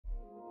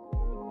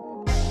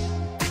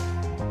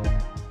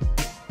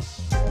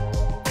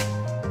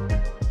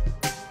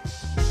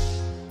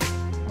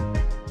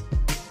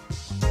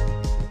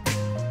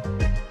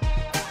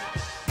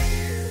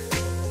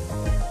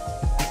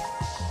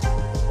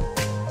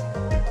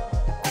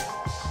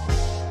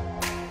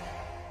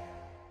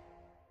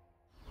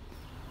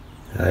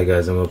Hi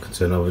guys, and welcome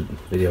to another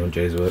video on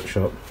Jay's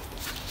workshop.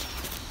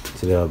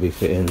 Today I'll be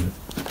fitting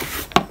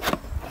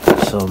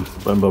some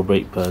Brembo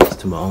brake pads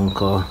to my own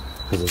car.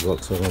 This is a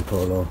Volkswagen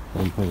Polo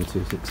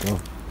 1.2.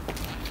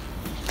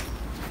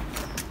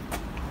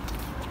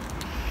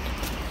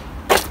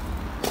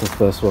 So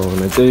first what I'm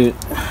going to do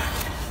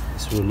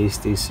is release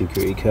these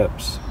security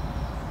caps,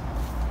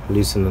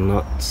 loosen the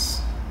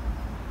nuts,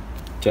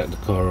 jack the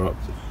car up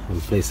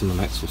and place them on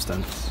axle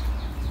stands.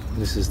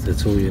 This is the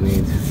tool you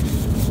need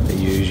that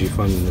you usually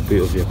find in the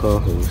boot of your car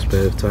with a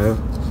spare tyre.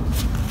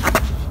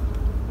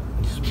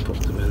 Just pop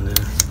them in there,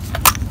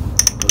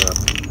 pull up.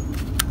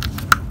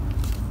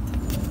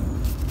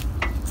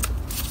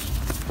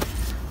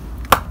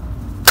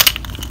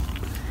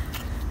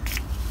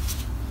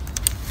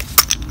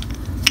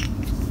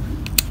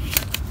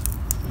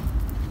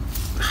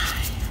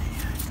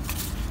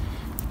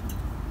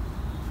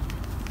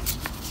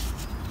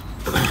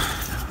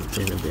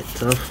 Been a bit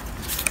tough.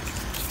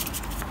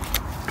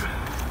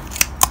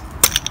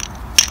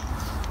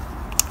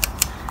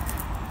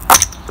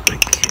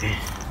 Okay,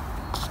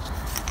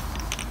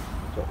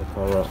 got the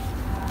car up.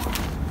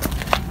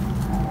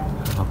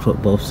 I'll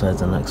put both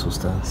sides on axle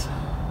stands.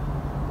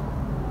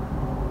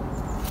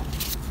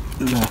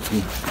 Now I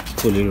can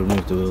fully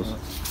remove the wheels.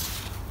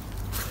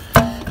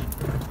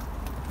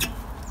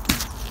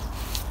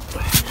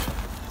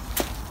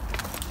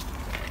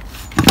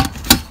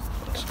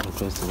 Just gonna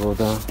place the wheel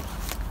down.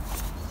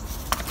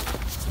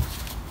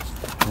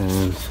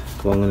 And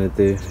what I'm going to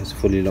do is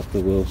fully lock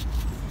the wheel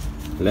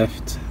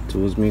left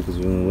towards me because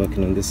we've been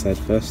working on this side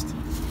first,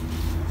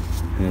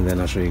 and then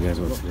I'll show you guys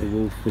what to do. The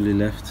wheel fully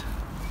left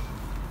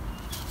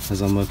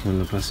as I'm working on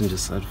the passenger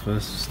side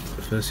first.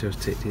 First you have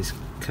to take these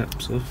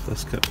caps off,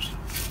 that's caps.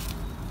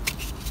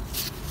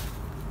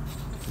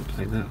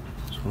 Like that,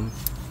 just one.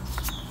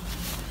 Just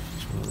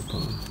one at the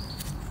bottom.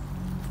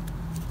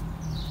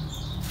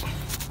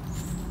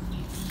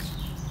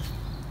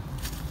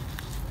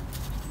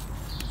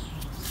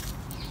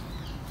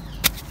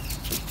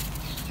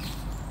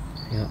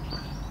 Yep.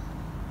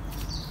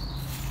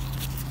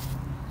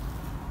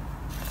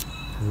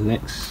 And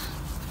next,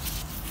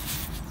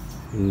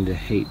 in the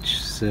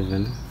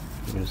H7,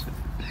 where is it?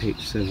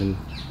 H7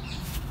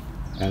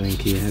 Allen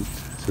key head.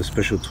 It's a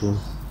special tool.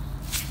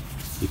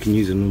 You can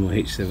use a normal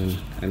H7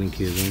 Allen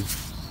key as well.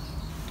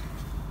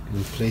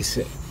 And place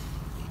it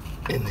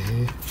in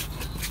here.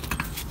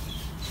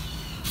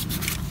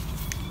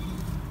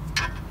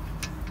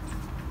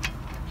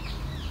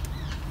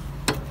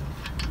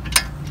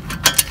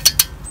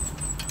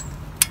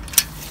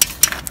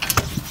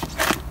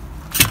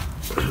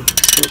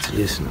 To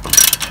loosen it.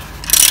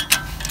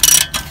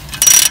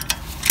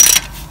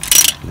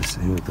 The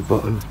same with the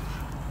bottom.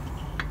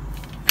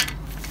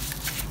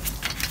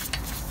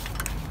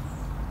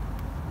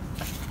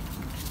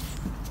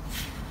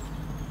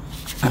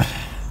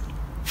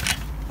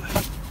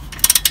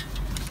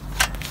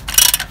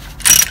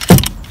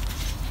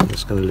 I'm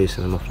just going to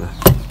loosen them off now.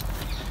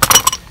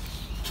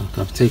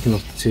 Okay, I've taken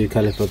off the two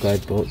caliper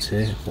guide bolts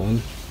here.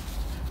 One,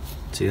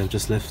 two. I've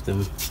just left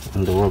them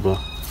on the rubber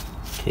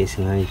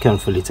casing now. You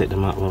can't fully take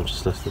them out, but I've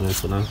just left them in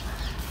for now.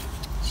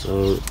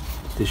 So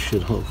this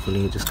should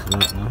hopefully just come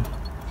out now.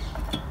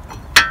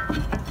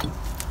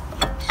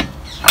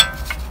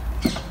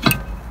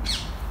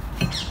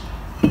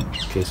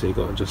 Okay, so you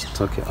got to just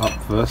tuck it up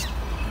first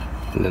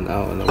and then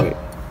out and away.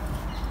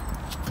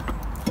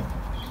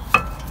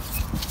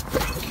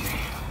 Okay.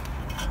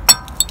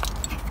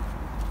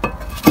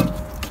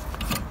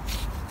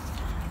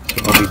 So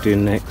what I'll be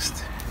doing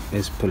next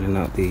is pulling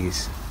out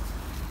these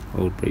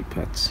old brake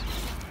pads.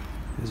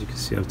 As you can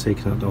see, I've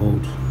taken out the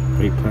old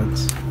brake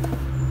pads.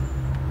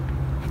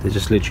 They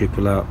just literally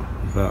pull out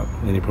without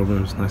any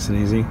problems, nice and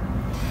easy.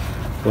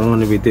 What I'm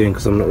going to be doing,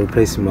 because I'm not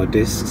replacing my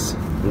discs,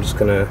 I'm just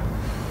going to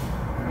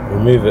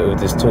remove it with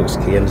this Torx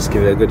key and just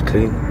give it a good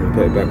clean and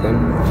put it back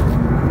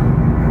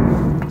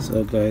on.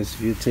 So guys,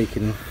 if you're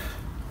taking off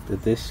the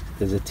disc,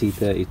 there's a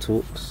T30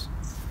 Torx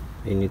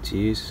you need to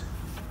use.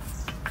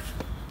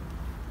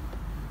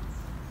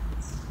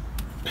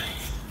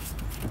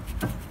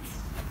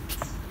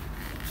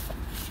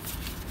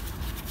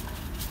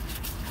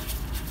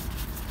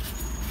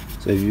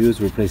 So if you was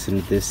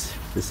replacing this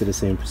is the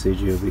same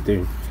procedure you'll be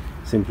doing.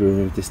 Simply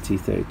remove this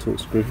T30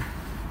 Torx screw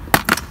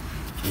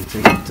and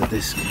take it to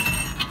this,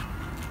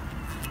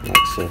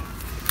 like so.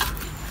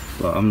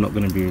 But I'm not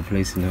going to be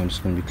replacing them, I'm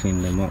just going to be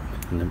cleaning them up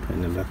and then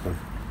putting them back on.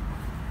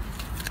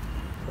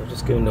 So I'm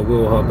just giving the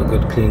wheel hub a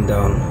good clean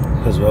down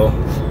as well,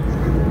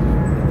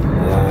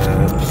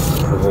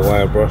 with a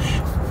wire brush,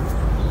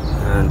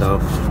 and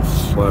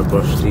I've wire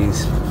brushed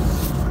these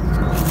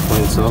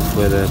points off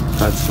where the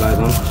pads slide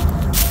on.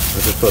 I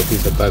just put a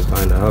piece of bag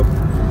behind the hub.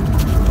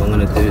 What I'm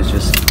going to do is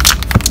just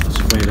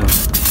spray the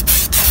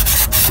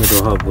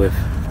middle hub with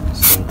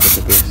some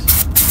copper grease.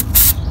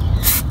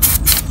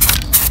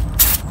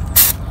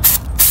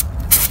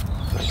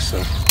 Like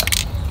so.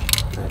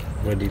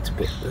 Ready to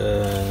put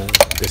the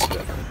disc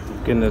back on.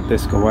 Getting the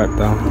disc wiped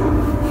down.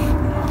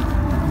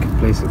 You can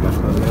place it back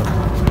on there.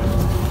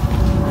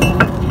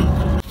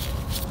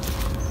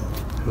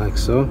 like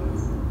so,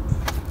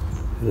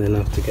 and then I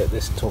have to get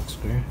this torque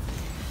screw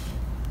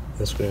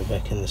and screw it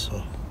back in this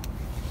one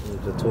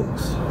with the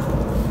torques.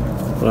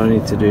 What I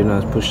need to do now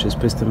is push this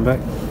piston back,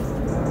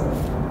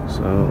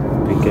 so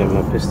I'll be getting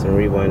my piston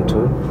rewind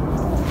tool,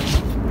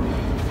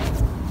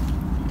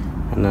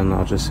 and then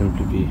I'll just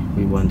simply be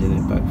rewinding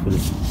it back fully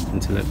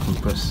until it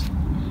compresses.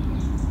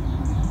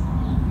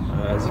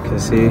 As you can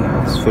see,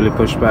 it's fully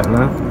pushed back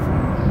now.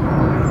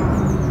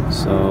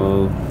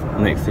 So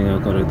next thing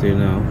I've got to do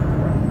now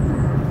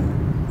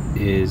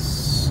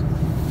is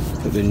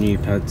put the new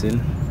pads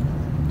in.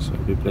 So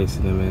I'll be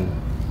placing them in,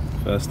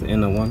 first the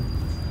inner one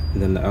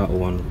and then the outer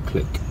one will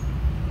click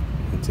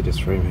into this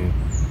frame here.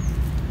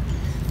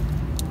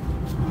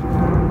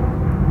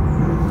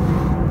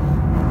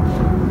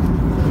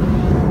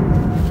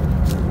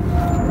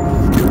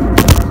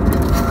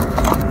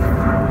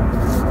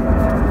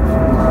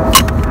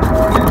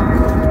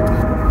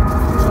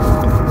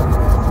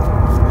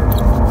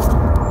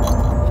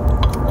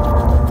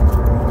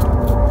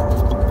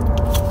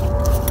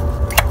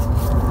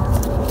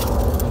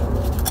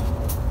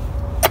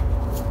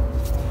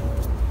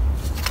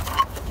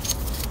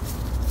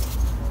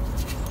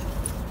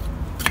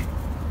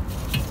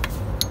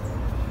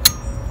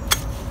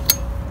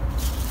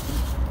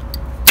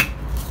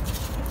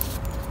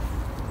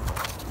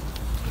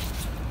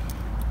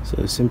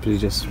 So it simply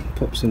just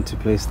pops into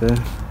place there,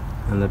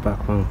 and the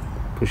back one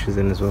pushes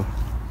in as well.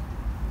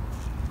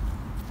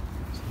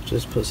 So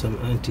just put some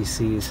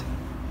anti-seize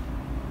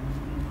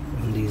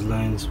on these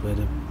lines where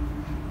the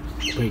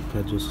brake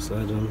pads will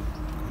slide on,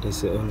 they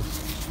sit on.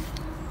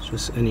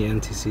 Just any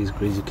anti-seize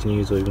grease you can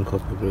use, or even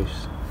copper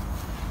grease.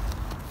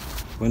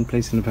 When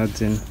placing the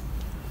pads in,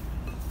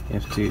 you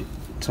have to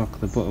tuck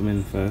the bottom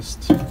in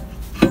first.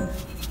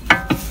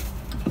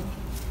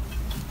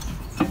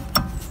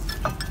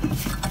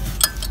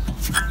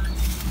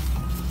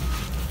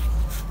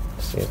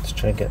 So you have to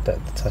try and get that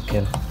to tuck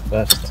in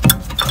first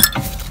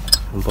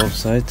on both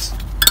sides.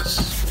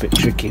 It's a bit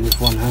tricky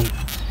with one hand.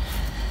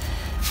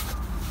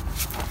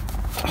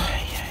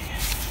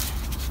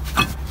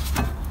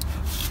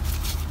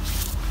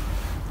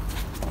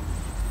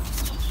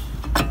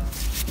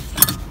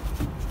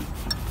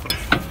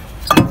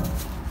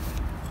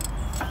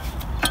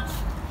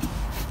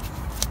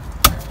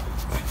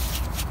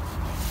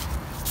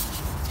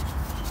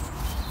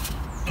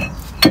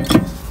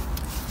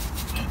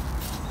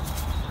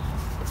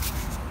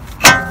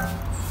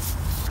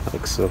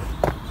 Like so.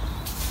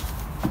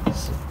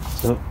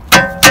 So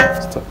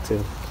it's tucked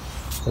in.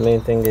 The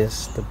main thing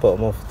is the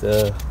bottom of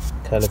the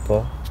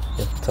caliper.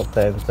 You have to tuck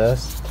that in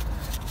first,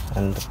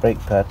 and the brake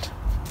pad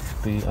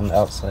should be on the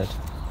outside.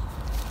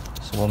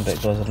 So one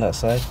bit goes on that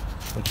side,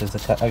 which is the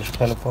actual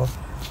caliper,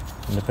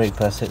 and the brake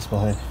pad sits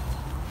behind.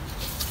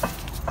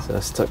 So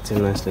that's tucked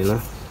in nicely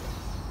now.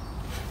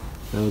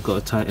 Now we've got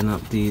to tighten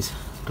up these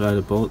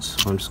glider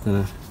bolts. I'm just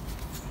gonna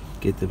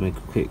give them a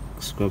quick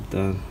scrub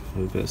down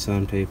with a bit of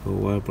sandpaper or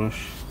wire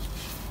brush,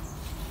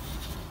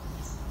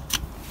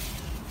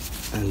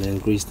 and then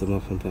grease them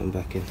up and put them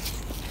back in.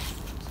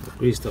 So I've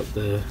greased up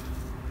the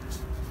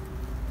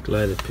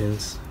glider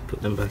pins,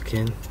 put them back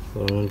in.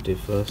 What I want to do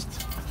first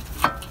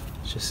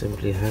is just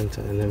simply hand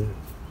tighten them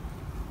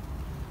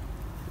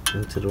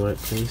into the right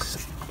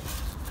place.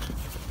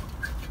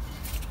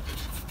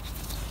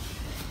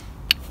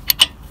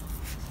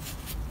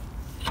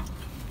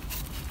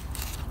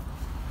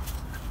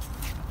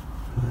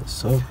 Like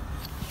so.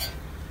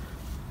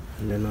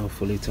 And then I'll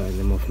fully tighten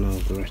them off now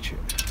with the ratchet.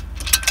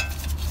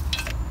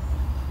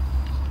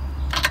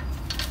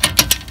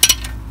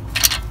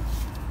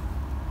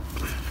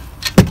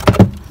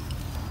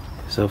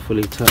 So I've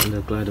fully tightened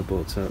the glider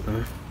bolts out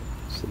now.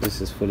 So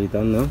this is fully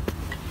done now.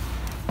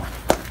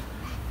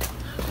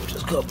 I've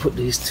just got to put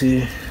these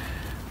two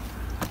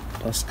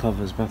dust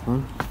covers back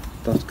on,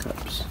 dust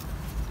caps.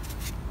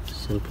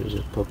 Simply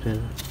just pop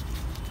in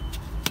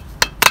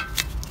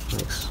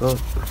like so.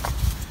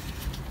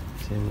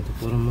 Same with the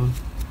bottom one.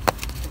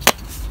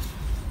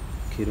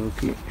 Okie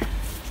dokie.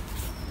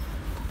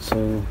 So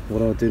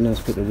what I'll do now is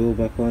put the wheel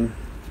back on,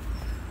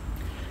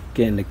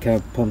 get in the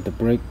cab, pump the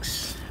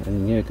brakes,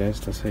 and yeah guys,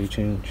 that's how you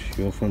change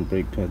your front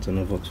brake pads on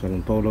a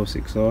Volkswagen Polo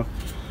 6R.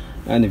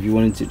 And if you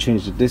wanted to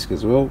change the disc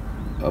as well,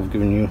 I've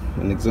given you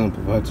an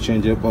example of how to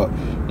change it, but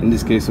in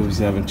this case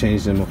obviously I haven't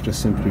changed them. I've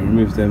just simply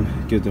removed them,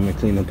 give them a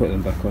clean and put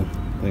them back on.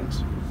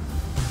 Thanks.